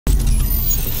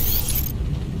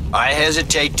I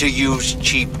hesitate to use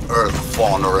cheap Earth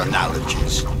fauna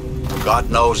analogies. God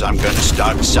knows I'm going to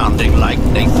start sounding like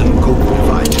Nathan Google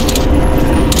if I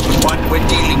do. What we're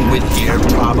dealing with here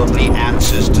probably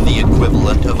answers to the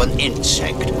equivalent of an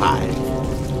insect hive.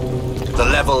 The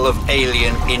level of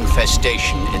alien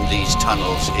infestation in these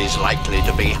tunnels is likely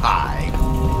to be high.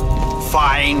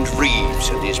 Find Reeves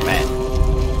and his men.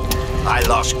 I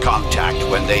lost contact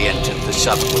when they entered the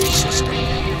subway system.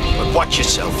 But watch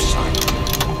yourself, son.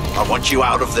 I want you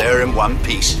out of there in one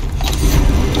piece.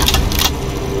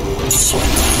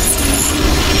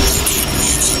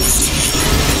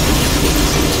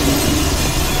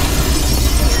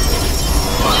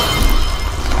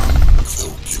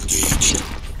 Cloak engaged.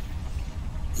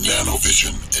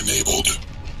 Nanovision enabled.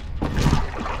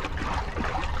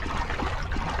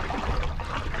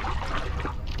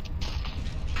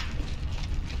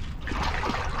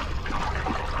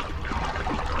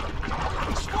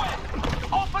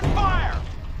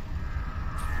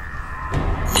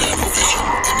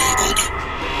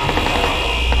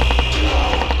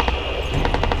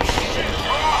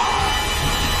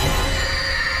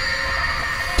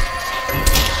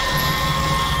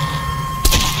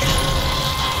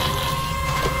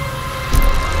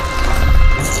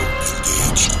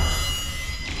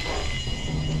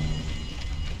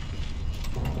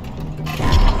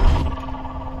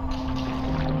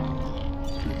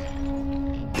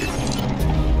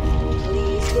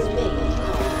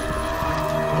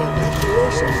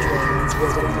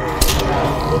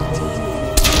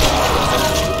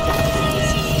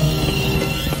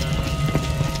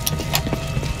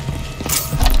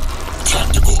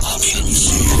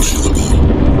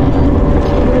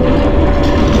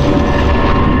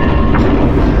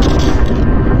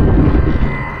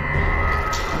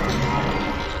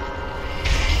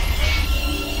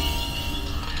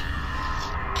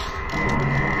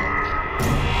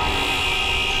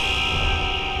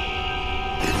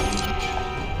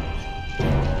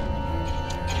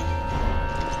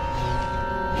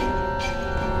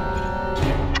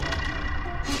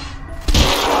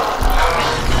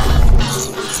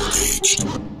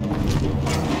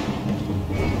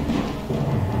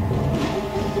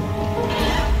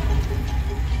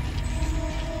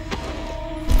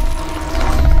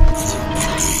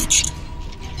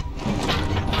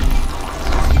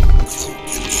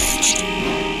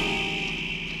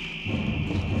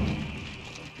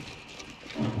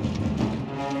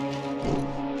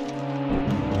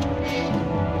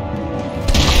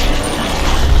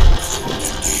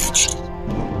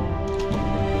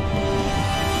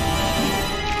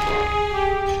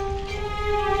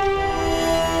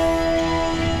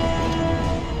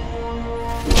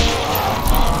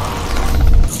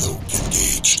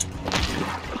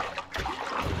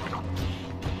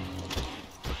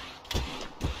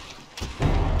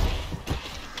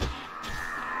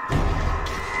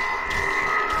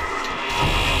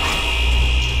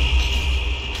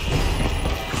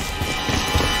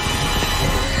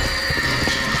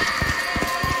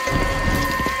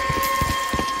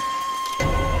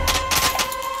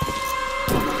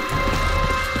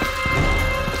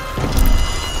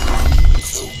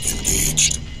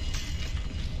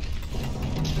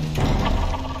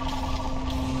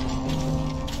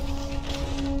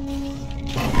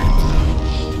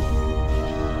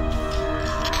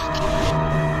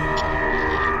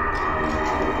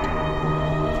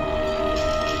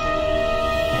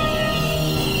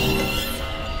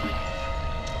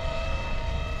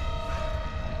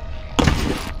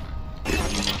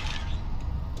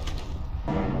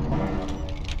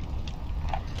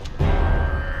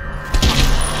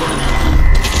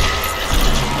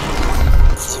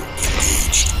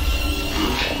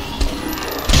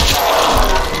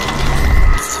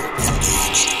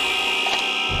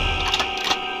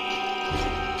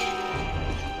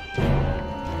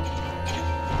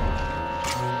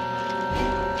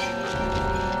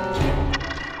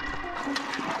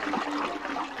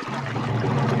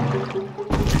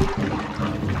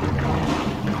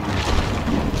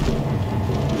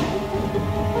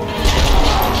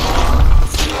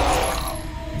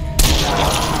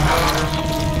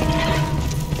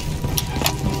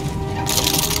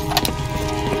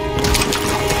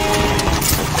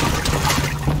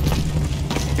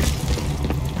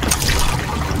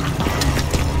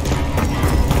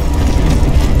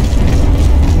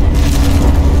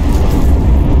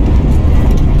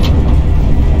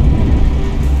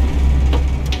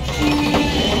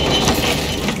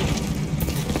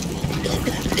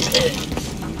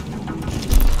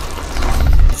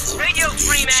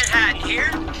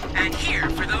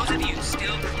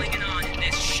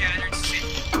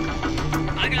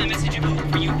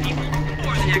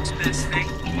 next best thing.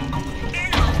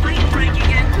 And I'll fight breaking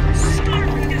and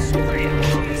startling display of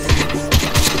common sense.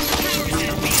 Powers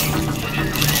that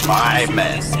be. My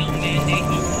men.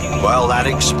 Well, that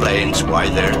explains why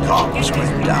their comms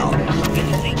went down.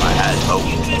 I had hope.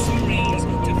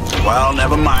 Well,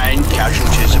 never mind.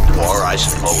 Casualties of war, I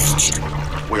suppose.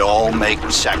 We all make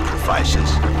sacrifices.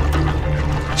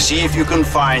 See if you can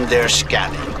find their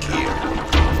scanning gear.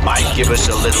 Might give us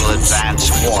a little advance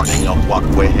warning of what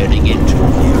we're heading into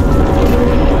here.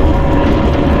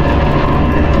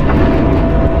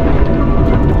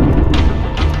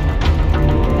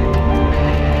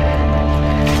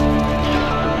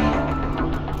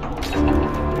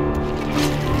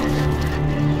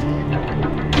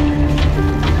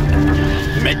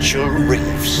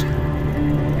 Reeves.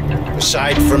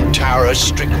 Aside from Tara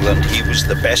Strickland, he was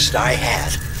the best I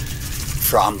had.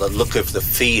 From the look of the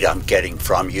feed I'm getting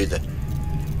from you, the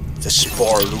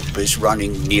spore loop is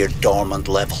running near dormant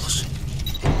levels.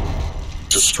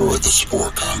 Destroy the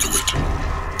spore conduit.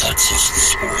 Access the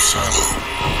spore silo.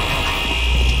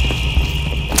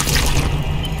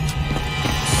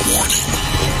 Warning.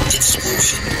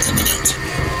 Explosion imminent.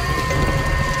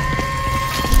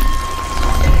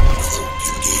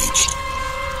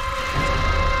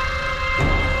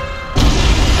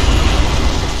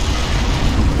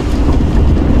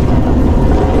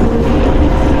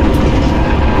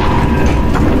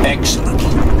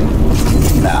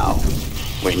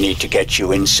 Need to get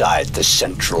you inside the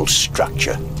central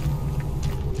structure.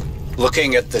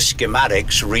 Looking at the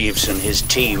schematics Reeves and his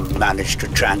team managed to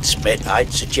transmit,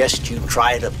 I'd suggest you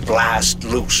try to blast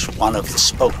loose one of the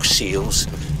spoke seals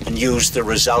and use the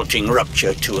resulting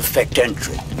rupture to effect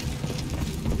entry.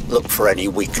 Look for any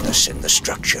weakness in the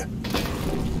structure.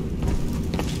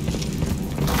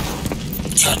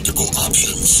 Tactical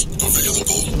options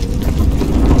available.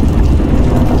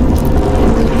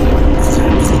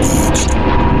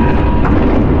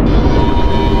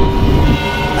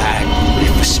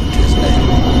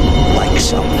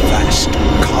 Some vast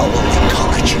coral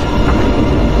ecology.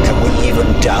 Can we even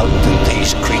doubt that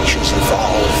these creatures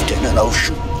evolved in an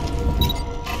ocean?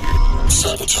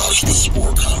 Sabotage the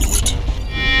spore conduit.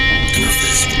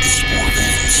 Interface with the spore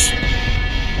veins.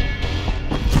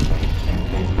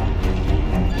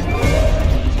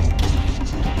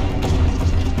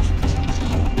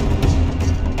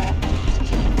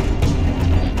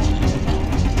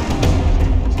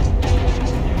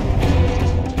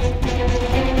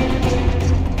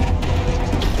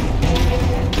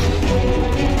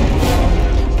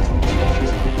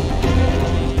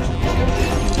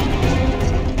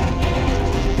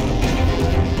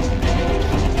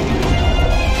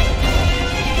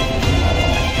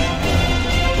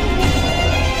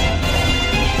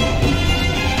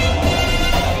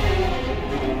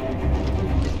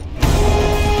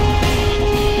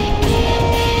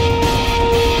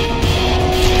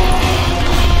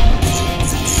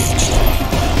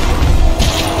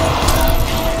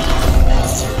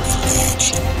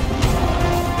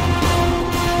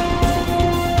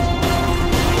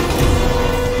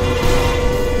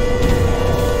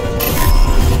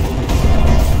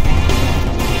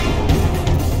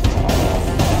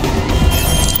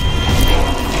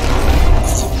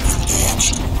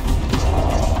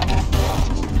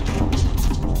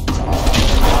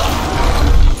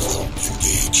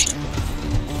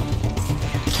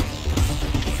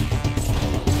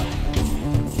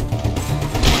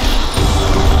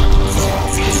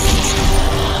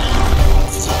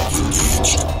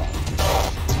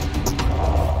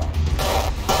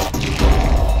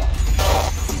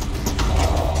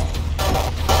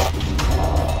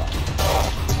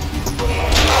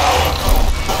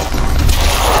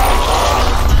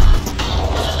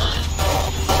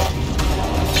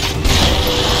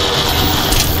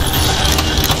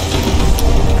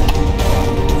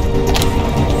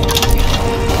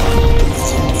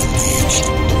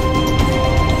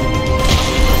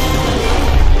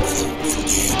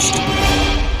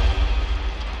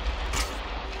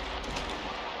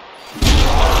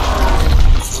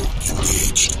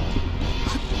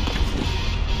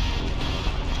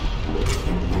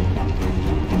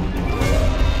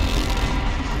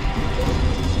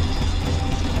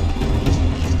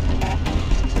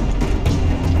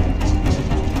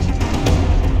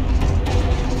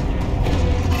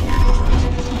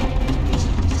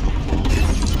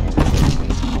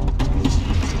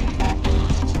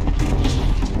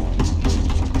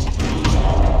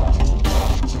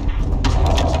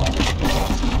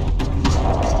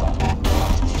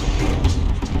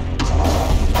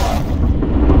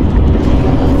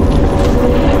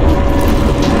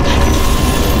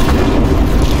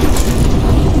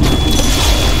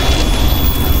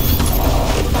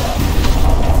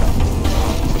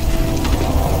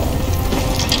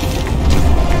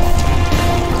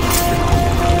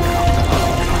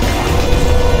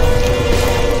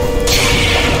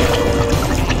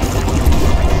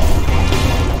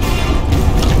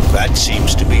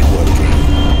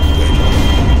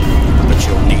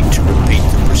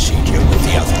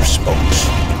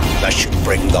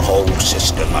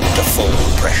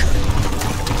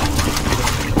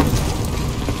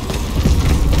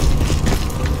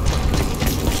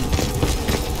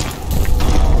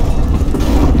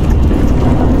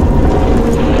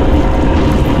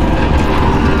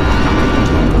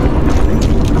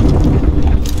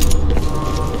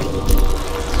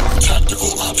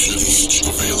 options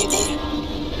available.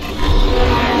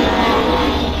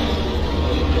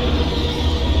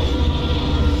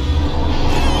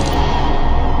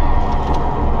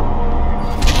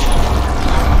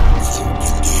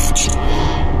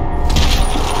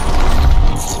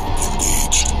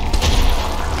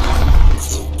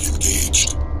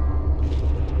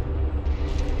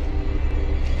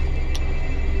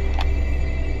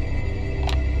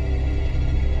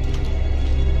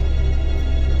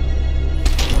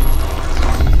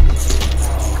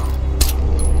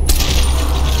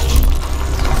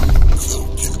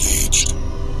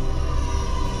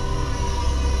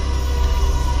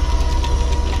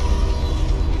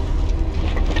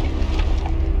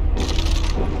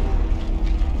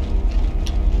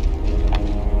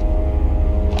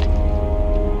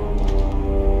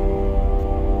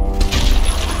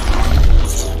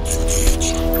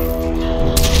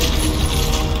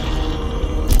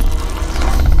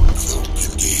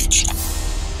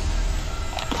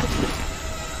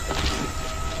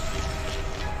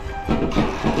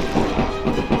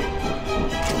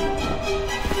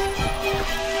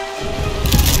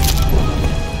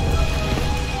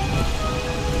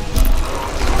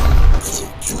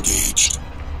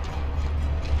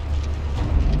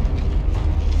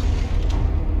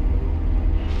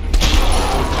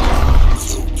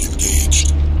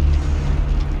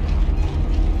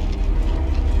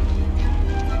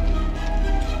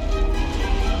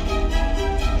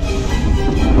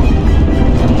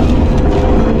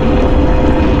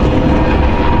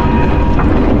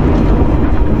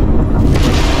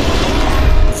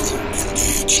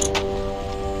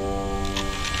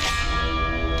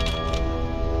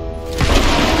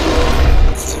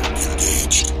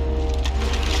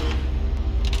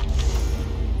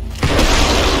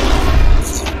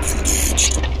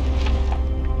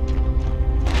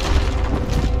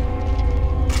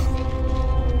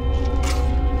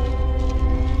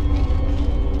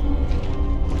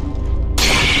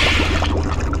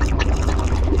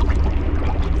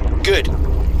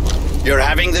 You're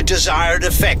having the desired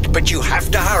effect, but you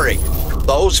have to hurry.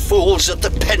 Those fools at the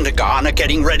Pentagon are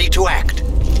getting ready to act.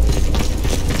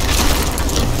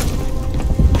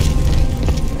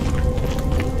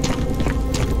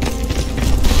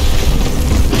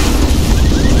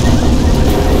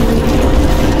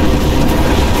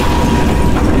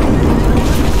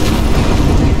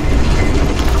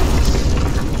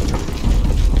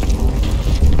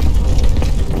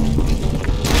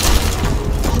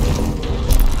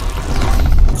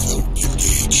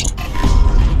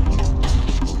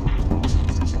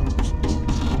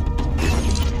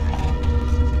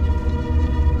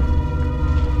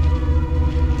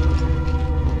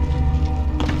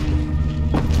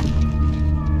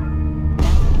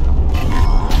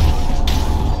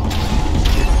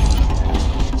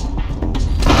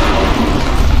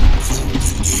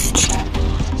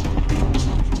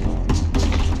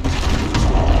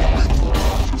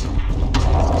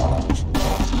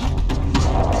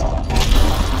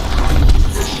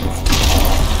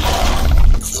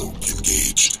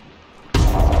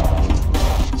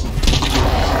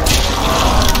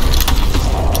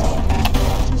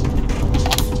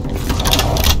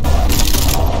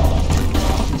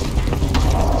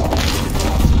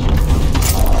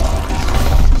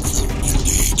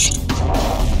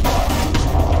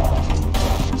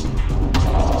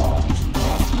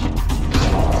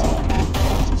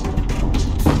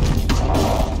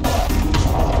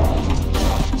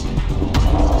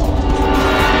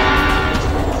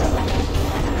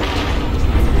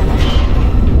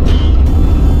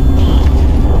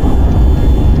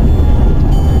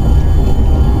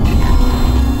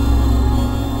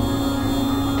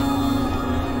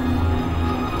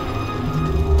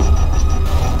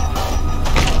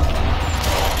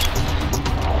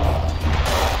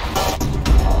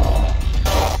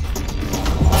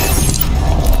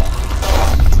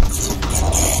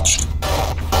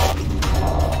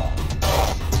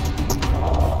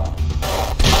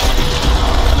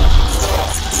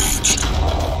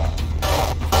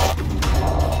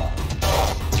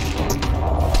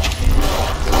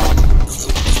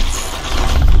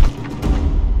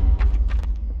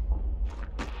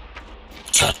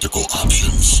 Tactical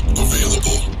options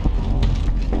available.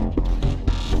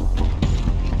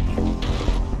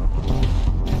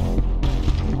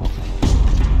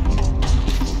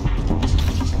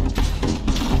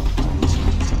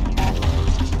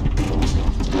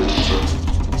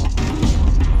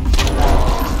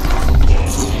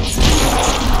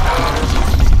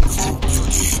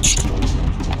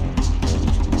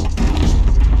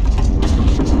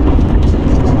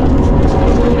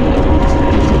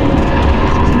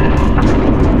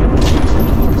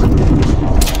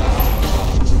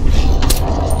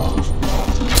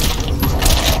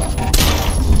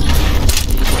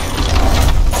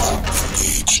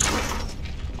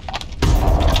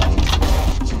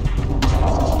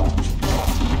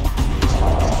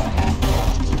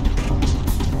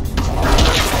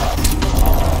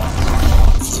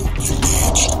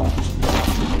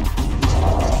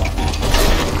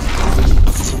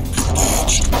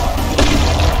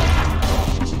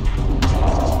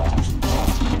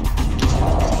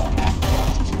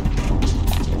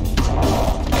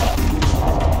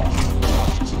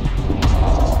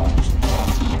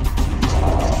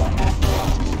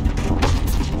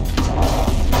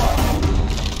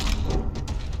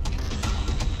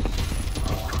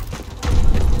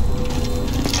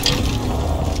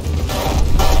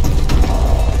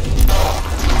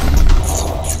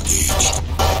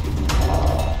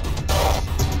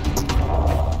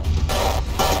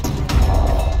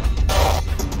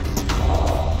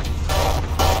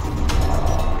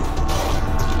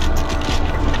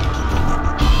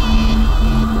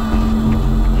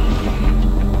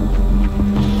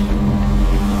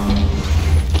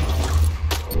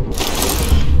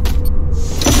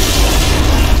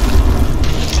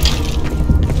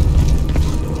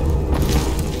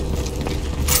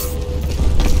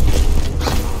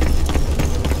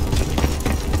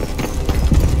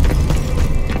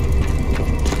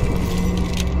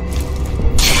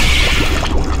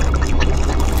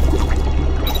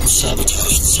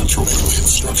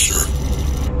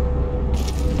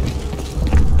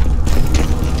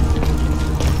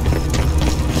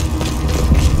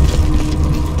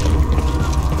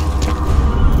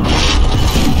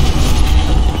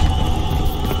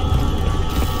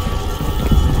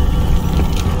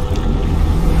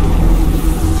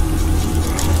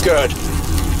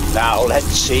 Now let's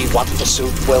see what the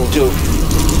suit will do.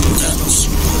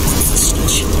 Nanosuit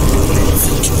manifestation.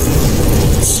 Filtering.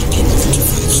 Syncing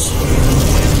interface.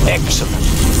 Excellent.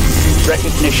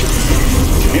 Recognition,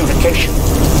 communication,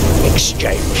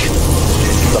 exchange.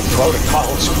 The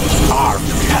protocols are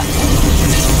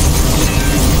perfect.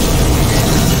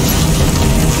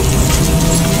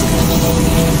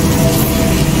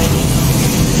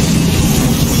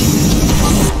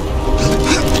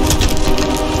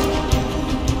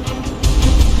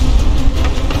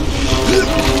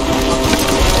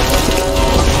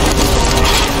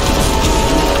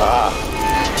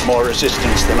 More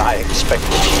resistance than I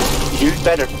expected. You'd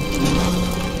better...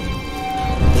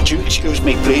 Would you excuse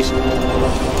me, please?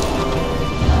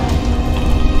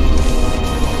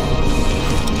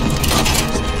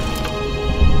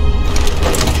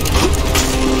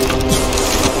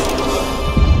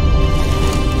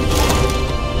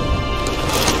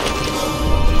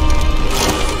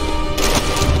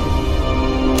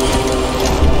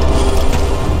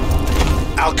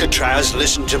 Alcatraz,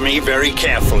 listen to me very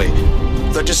carefully.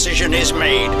 The decision is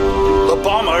made. The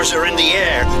bombers are in the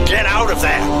air. Get out of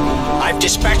there. I've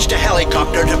dispatched a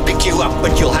helicopter to pick you up,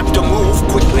 but you'll have to move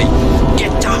quickly.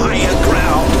 Get to higher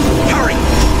ground. Hurry!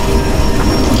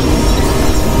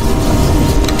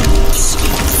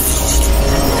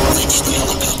 Reach the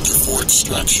helicopter for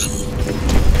extraction.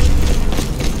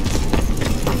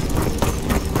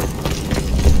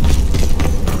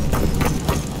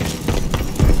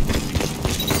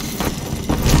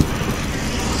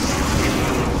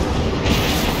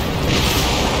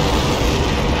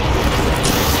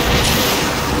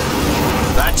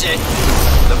 That's it.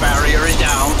 The barrier is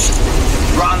down.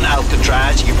 Run,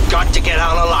 Alcatraz. You've got to get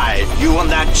out alive. You and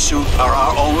that suit are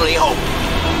our only hope.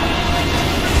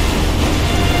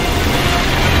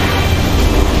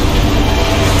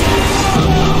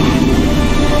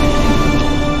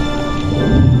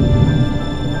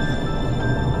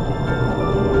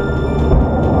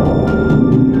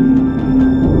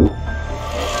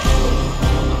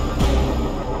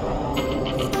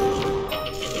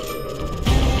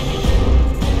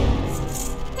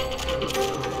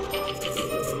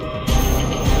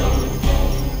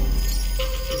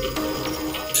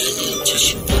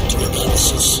 Tissue vector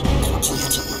analysis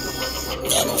complete.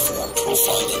 Nanoform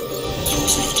profiling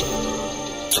complete.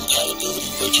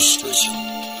 Compatibility registration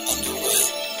underway.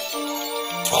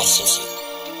 Processing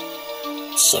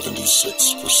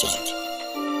 76%.